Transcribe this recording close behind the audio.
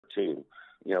II,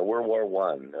 World War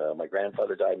One. My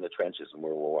grandfather died in the trenches in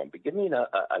World War One. But give me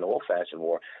an old-fashioned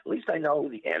war. At least I know who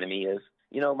the enemy is,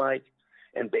 Mike?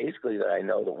 And basically that I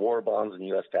know the war bonds and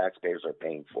U.S. taxpayers are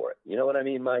paying for it. You know what I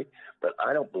mean, Mike? But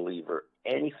I don't believe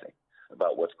anything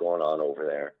about what's going on over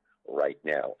there right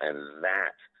now. And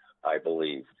that, I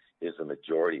believe, is the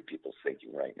majority of people's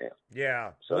thinking right now.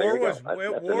 Yeah. So war was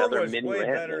mini way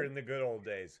rant, better man. in the good old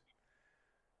days.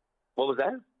 What was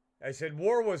that? I said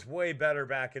war was way better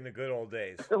back in the good old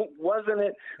days. Wasn't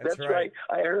it? That's right.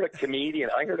 I heard a comedian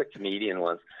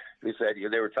once who said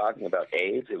they were talking about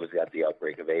AIDS. It was at the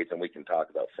outbreak of AIDS, and we can talk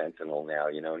about fentanyl now.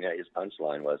 And his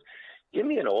punchline was, give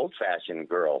me an old-fashioned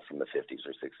girl from the 50s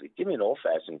or 60s. Give me an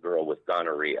old-fashioned girl with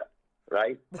gonorrhea,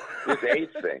 right? This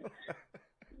AIDS thing.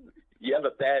 You have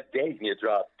a bad date and you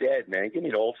drop dead, man. Give me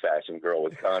an old-fashioned girl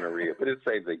with gonorrhea. But it's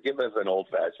the same thing. Give us an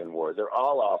old-fashioned war. They're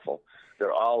all awful.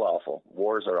 They're all awful.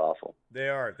 Wars are awful. They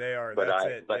are. But That's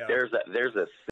it. But there's a